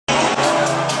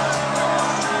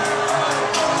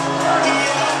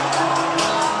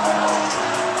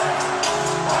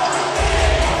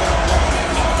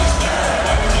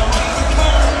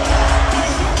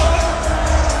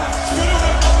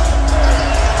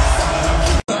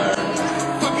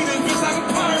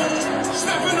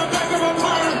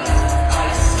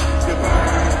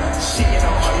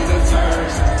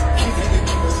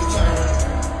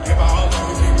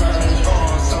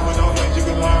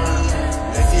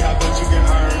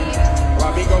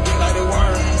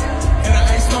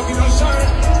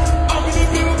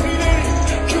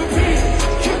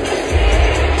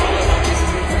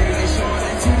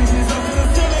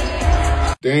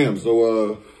Damn,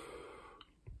 so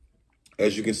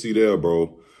as you can see there,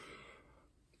 bro,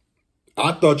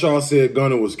 I thought y'all said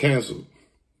Gunna was canceled.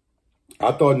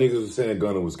 I thought niggas was saying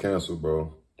Gunna was canceled,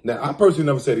 bro. Now, I personally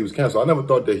never said he was canceled. I never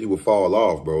thought that he would fall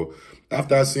off, bro.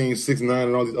 After I seen 6ix9ine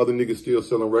and all these other niggas still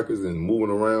selling records and moving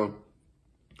around,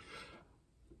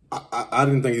 I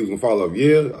didn't think he was gonna fall off.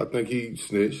 Yeah, I think he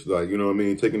snitched, like, you know what I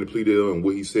mean, taking the plea deal and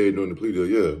what he said during the plea deal,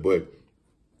 yeah. But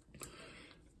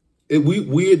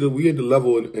we at the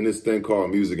level in this thing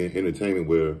called music and entertainment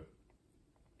where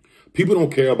people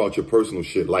don't care about your personal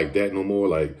shit like that no more.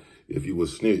 Like, if you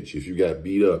was snitch, if you got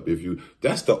beat up,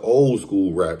 that's the old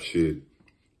school rap shit.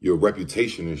 Your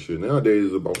reputation and shit. Nowadays,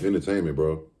 it's about entertainment,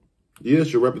 bro.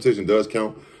 Yes, your reputation does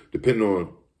count, depending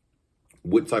on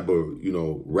what type of, you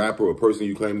know, rapper or person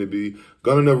you claim to be.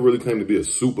 Gunna never really claimed to be a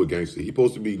super gangster. He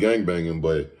supposed to be gangbanging,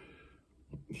 but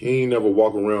he ain't never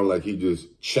walk around like he just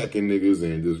checking niggas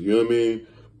and just, you know what I mean?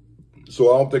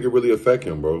 So I don't think it really affect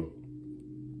him, bro.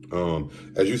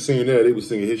 As you seen there, they was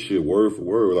singing his shit word for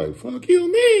word, like, fuck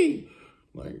you, me.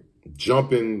 Like,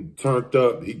 jumping, turned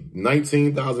up.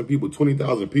 19,000 people,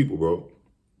 20,000 people, bro.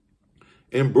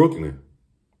 In Brooklyn.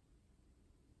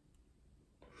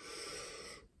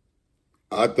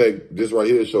 I think this right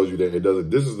here shows you that it doesn't.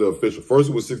 This is the official. First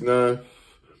it was 6ix9ine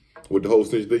with the whole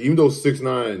snitch thing. Even though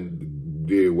 6ix9ine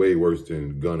did way worse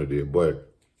than Gunna did,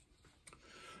 but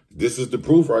this is the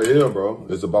proof right here, bro.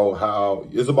 It's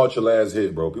about your last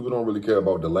hit, bro. People don't really care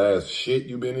about the last shit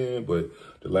you been in, but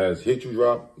the last hit you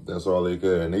dropped, that's all they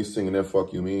care. And they singing that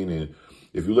fuck you mean. And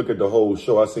if you look at the whole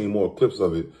show, I seen more clips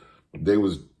of it. They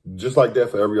was just like that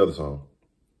for every other song.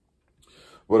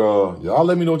 But y'all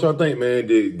let me know what y'all think, man.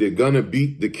 Did Gunna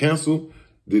beat the cancel?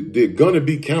 Did Gunna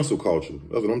beat cancel culture?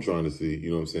 That's what I'm trying to see, you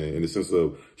know what I'm saying? In the sense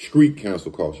of street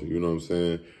cancel culture, you know what I'm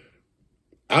saying?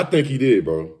 I think he did,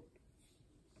 bro.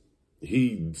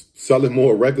 He selling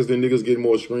more records than niggas, getting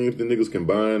more streams than niggas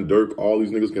combined. Dirk, all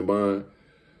these niggas combined.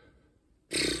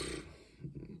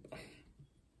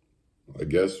 I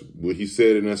guess what he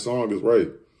said in that song is right.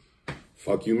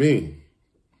 Fuck you mean.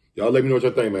 Y'all let me know what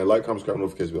y'all think, man. Like, comment, subscribe,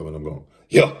 notification bell, and I'm gone.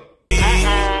 Yeah.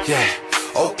 Yeah.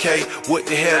 Okay, what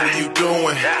the hell are you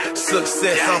doing?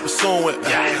 Success I'm pursuing.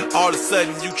 All of a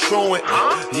sudden you truant.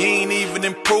 You ain't even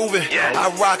improving.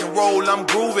 I rock and roll, I'm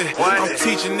grooving. I'm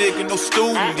teaching nigga, no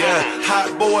student. Yeah,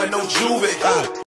 hot boy, no juvie.